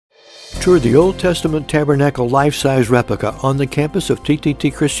Tour the Old Testament Tabernacle life-size replica on the campus of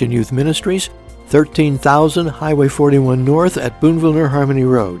TTT Christian Youth Ministries, 13,000 Highway 41 North at Boonville near Harmony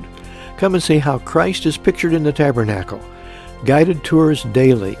Road. Come and see how Christ is pictured in the tabernacle. Guided tours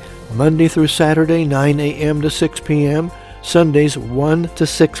daily, Monday through Saturday, 9 a.m. to 6 p.m., Sundays 1 to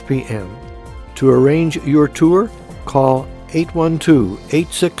 6 p.m. To arrange your tour, call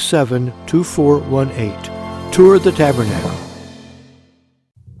 812-867-2418. Tour the Tabernacle.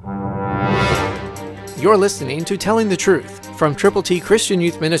 You're listening to Telling the Truth from Triple T Christian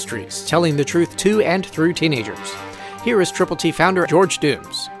Youth Ministries, telling the truth to and through teenagers. Here is Triple T founder George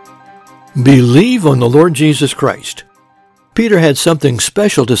Dooms. Believe on the Lord Jesus Christ. Peter had something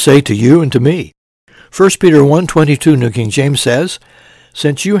special to say to you and to me. 1 Peter 1:22, New King James says,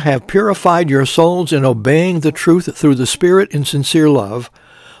 "Since you have purified your souls in obeying the truth through the Spirit in sincere love,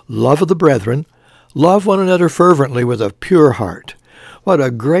 love of the brethren, love one another fervently with a pure heart." What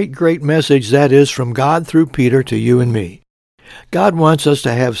a great, great message that is from God through Peter to you and me. God wants us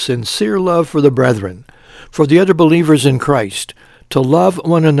to have sincere love for the brethren, for the other believers in Christ, to love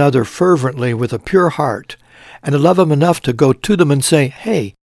one another fervently with a pure heart, and to love them enough to go to them and say,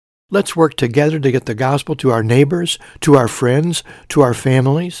 "Hey, let's work together to get the gospel to our neighbors, to our friends, to our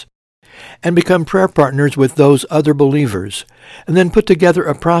families," and become prayer partners with those other believers, and then put together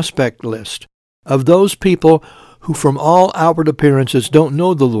a prospect list of those people who from all outward appearances don't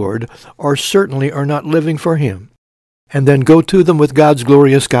know the Lord or certainly are not living for Him, and then go to them with God's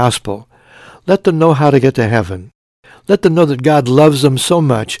glorious gospel. Let them know how to get to heaven. Let them know that God loves them so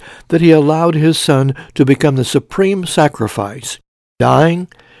much that He allowed His Son to become the supreme sacrifice, dying,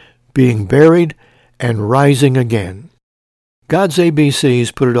 being buried, and rising again. God's ABCs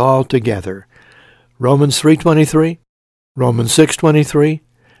put it all together. Romans 3:23, Romans 6:23,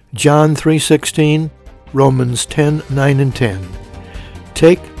 John 3:16, Romans 10:9 and 10.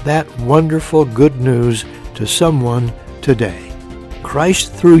 Take that wonderful good news to someone today.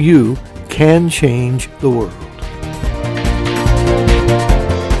 Christ through you can change the world.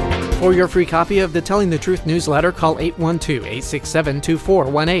 For your free copy of the Telling the Truth newsletter, call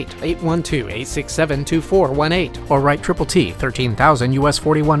 812-867-2418, 812-867-2418, or write Triple T, 13,000 U.S.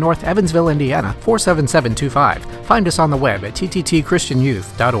 41 North, Evansville, Indiana, 47725. Find us on the web at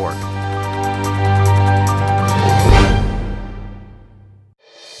tttchristianyouth.org.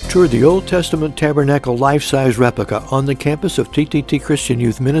 Tour the Old Testament Tabernacle life-size replica on the campus of TTT Christian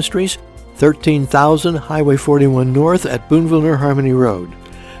Youth Ministries, 13,000 Highway 41 North at Boonville near Harmony Road.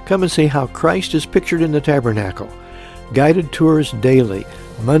 Come and see how Christ is pictured in the tabernacle. Guided tours daily,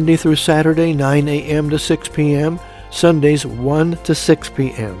 Monday through Saturday, 9 a.m. to 6 p.m., Sundays 1 to 6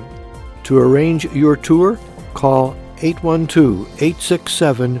 p.m. To arrange your tour, call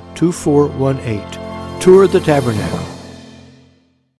 812-867-2418. Tour the Tabernacle.